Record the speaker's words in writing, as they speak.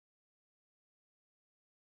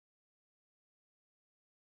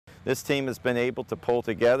This team has been able to pull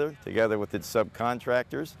together with its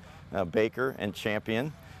subcontractors, Baker and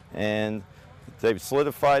Champion, and they've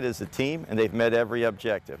solidified as a team and they've met every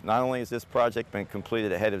objective. Not only has this project been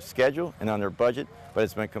completed ahead of schedule and under budget, but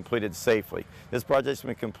it's been completed safely. This project's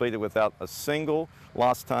been completed without a single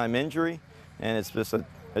lost time injury, and it's just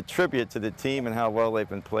a tribute to the team and how well they've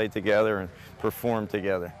been played together and performed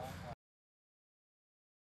together.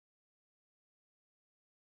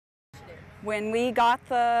 When we got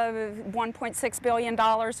the $1.6 billion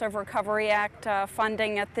of Recovery Act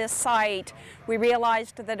funding at this site, we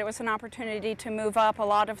realized that it was an opportunity to move up a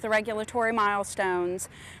lot of the regulatory milestones.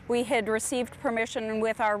 We had received permission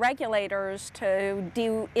with our regulators to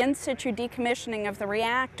do in situ decommissioning of the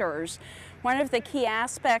reactors. One of the key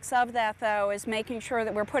aspects of that, though, is making sure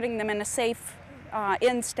that we're putting them in a safe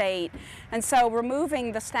in state, and so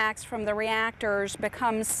removing the stacks from the reactors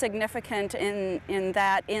becomes significant in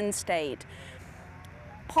that in state.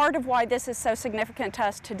 Part of why this is so significant to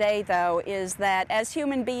us today, though, is that as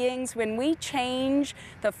human beings, when we change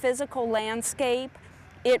the physical landscape,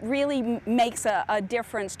 it really makes a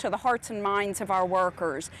difference to the hearts and minds of our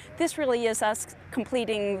workers. This really is us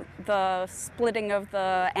completing the splitting of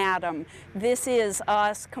the atom. This is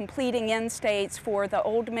us completing end states for the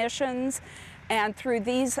old missions, and through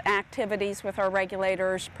these activities with our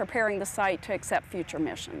regulators, preparing the site to accept future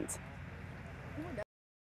missions.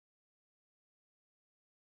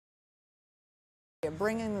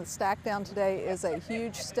 Bringing the stack down today is a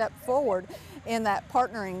huge step forward in that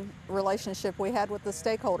partnering relationship we had with the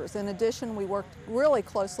stakeholders. In addition, we worked really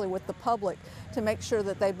closely with the public to make sure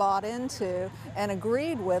that they bought into and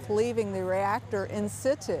agreed with leaving the reactor in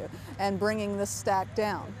situ and bringing the stack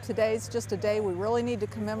down. Today's just a day we really need to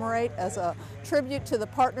commemorate as a tribute to the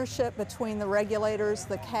partnership between the regulators,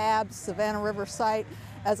 the CAB, Savannah River site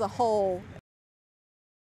as a whole,